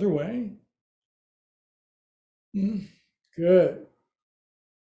good. Other way. Good.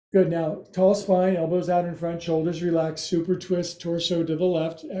 Good. Now, tall spine, elbows out in front, shoulders relaxed, super twist, torso to the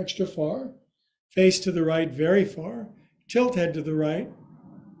left, extra far. Face to the right, very far. Tilt head to the right.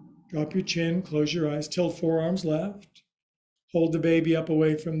 Drop your chin, close your eyes, tilt forearms left. Hold the baby up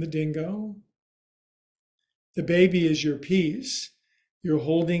away from the dingo. The baby is your peace. You're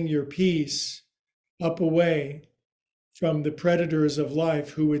holding your peace up away from the predators of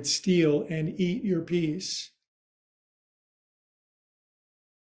life who would steal and eat your peace.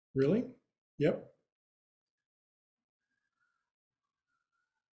 Really? Yep.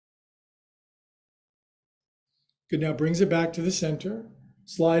 Good. Now brings it back to the center.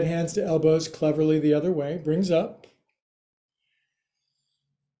 Slide hands to elbows cleverly the other way. Brings up.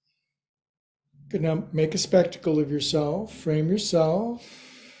 Good. Now make a spectacle of yourself. Frame yourself.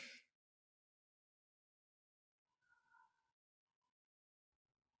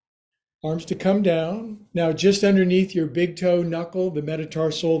 Arms to come down. Now just underneath your big toe knuckle, the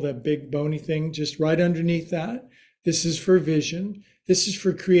metatarsal, that big bony thing, just right underneath that. This is for vision. This is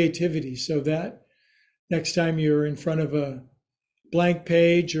for creativity, so that next time you're in front of a blank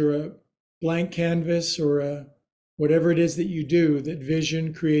page or a blank canvas or whatever it is that you do, that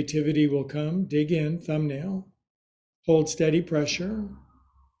vision, creativity will come. Dig in, thumbnail. Hold steady pressure.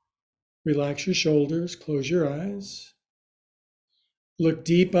 Relax your shoulders, close your eyes. Look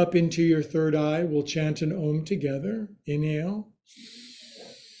deep up into your third eye. We'll chant an Om together. Inhale.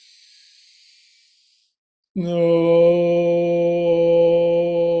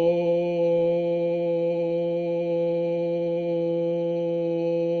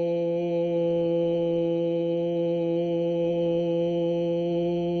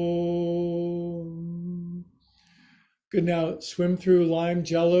 Good. Now swim through lime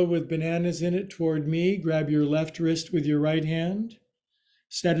jello with bananas in it toward me. Grab your left wrist with your right hand.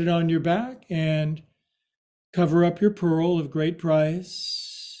 Set it on your back and cover up your pearl of great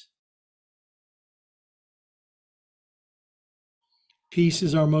price. Peace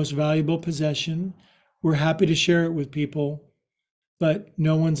is our most valuable possession. We're happy to share it with people, but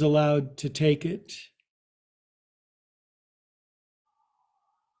no one's allowed to take it.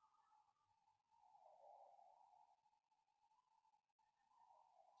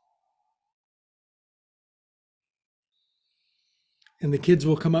 And the kids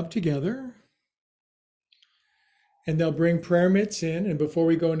will come up together and they'll bring prayer mitts in. And before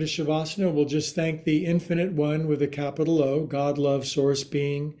we go into Shavasana, we'll just thank the Infinite One with a capital O, God, love, source,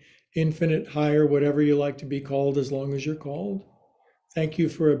 being, infinite, higher, whatever you like to be called, as long as you're called. Thank you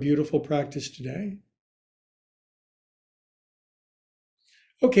for a beautiful practice today.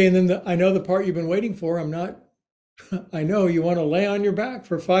 Okay, and then I know the part you've been waiting for. I know you want to lay on your back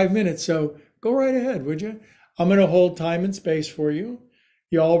for 5 minutes, so go right ahead, would you? I'm going to hold time and space for you.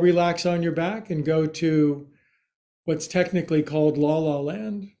 You all relax on your back and go to what's technically called La La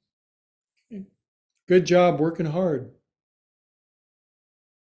Land. Good job working hard.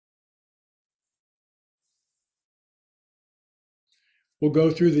 We'll go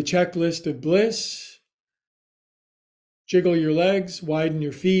through the checklist of bliss. Jiggle your legs, widen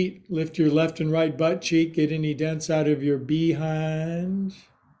your feet, lift your left and right butt cheek, get any dents out of your behind.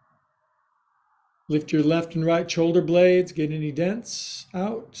 Lift your left and right shoulder blades, get any dents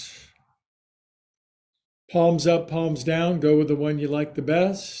out. Palms up, palms down, go with the one you like the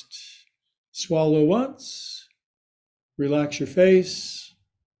best. Swallow once, relax your face,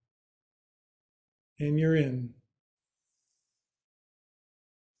 and you're in.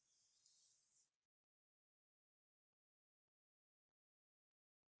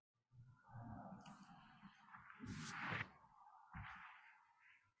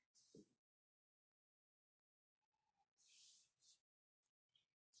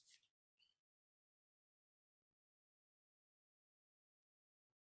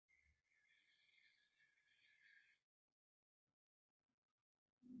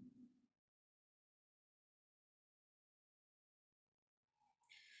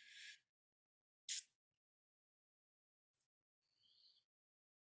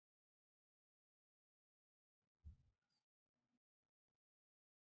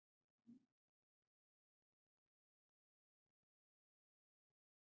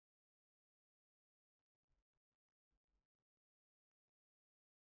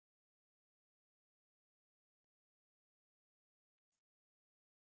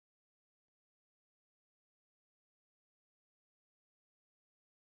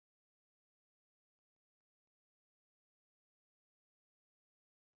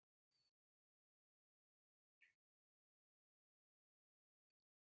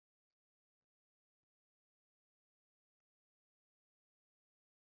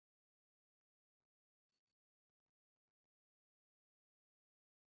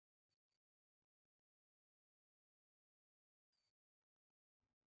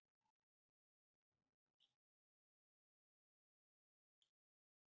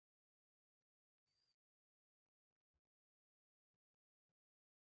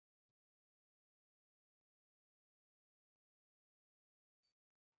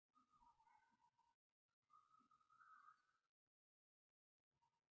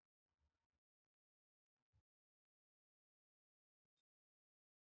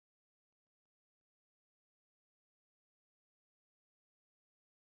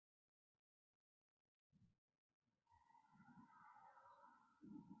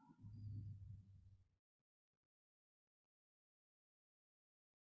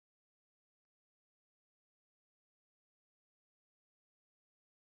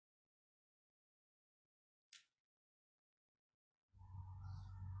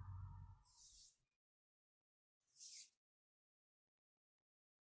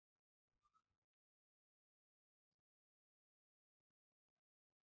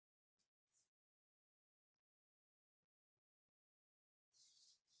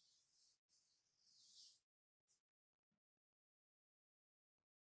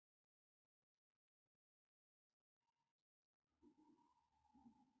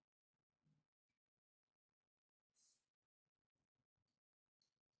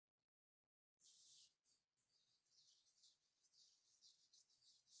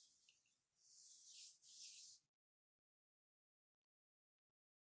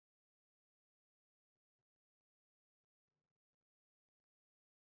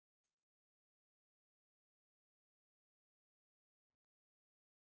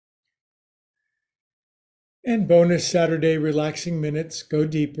 And bonus Saturday relaxing minutes, go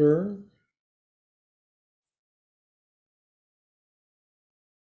deeper.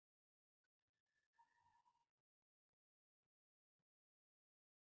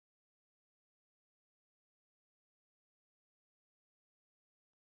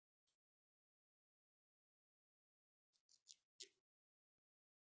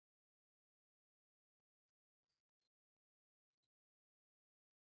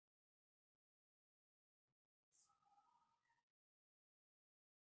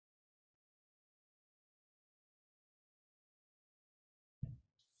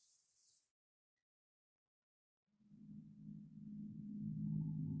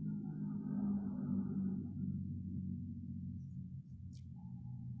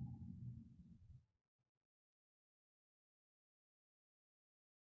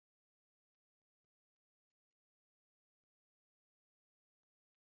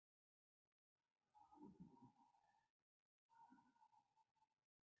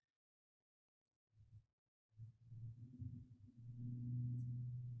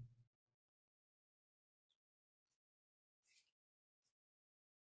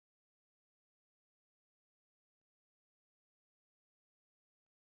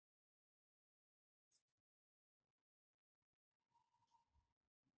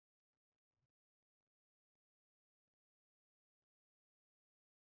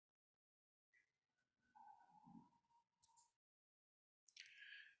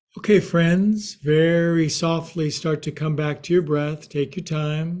 Okay, friends, very softly start to come back to your breath. Take your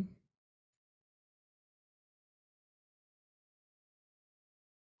time.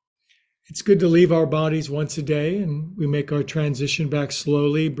 It's good to leave our bodies once a day, and we make our transition back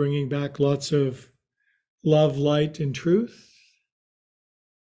slowly, bringing back lots of love, light, and truth.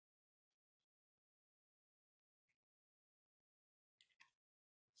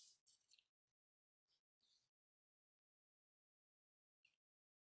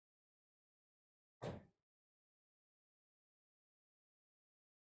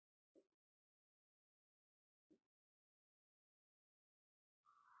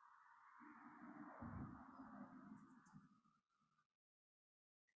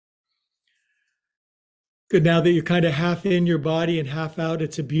 Good. Now that you're kind of half in your body and half out,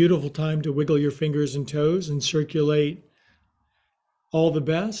 it's a beautiful time to wiggle your fingers and toes and circulate all the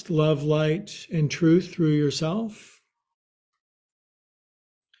best love, light, and truth through yourself.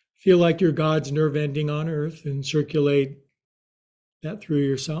 Feel like you're God's nerve ending on earth and circulate that through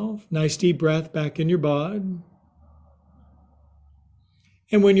yourself. Nice deep breath back in your bod.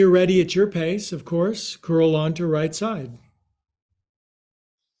 And when you're ready at your pace, of course, curl onto right side.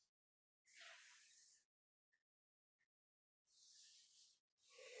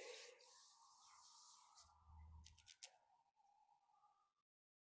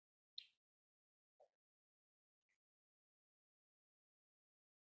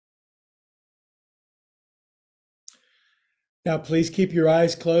 Now, please keep your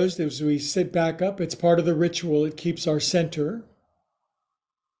eyes closed as we sit back up. It's part of the ritual. It keeps our center.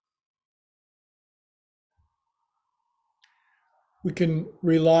 We can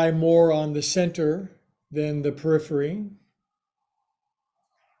rely more on the center than the periphery.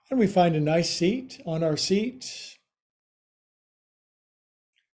 And we find a nice seat. On our seat,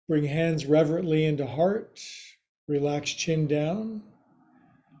 bring hands reverently into heart. Relax chin down.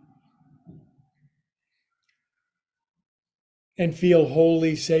 And feel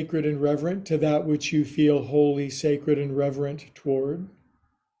holy, sacred, and reverent to that which you feel holy, sacred, and reverent toward.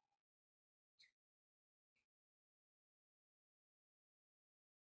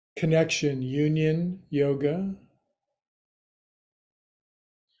 Connection, union, yoga.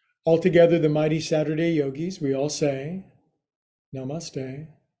 Altogether, the mighty Saturday yogis, we all say, Namaste.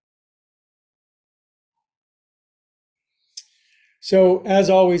 So,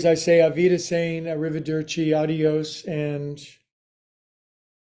 as always, I say Avida Sane, Arrivederci, Adios, and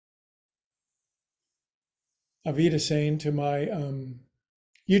Avida Sane to my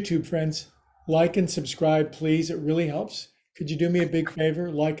YouTube friends. Like and subscribe, please. It really helps. Could you do me a big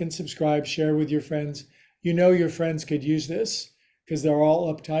favor? Like and subscribe, share with your friends. You know your friends could use this because they're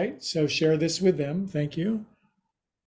all uptight. So share this with them. Thank you.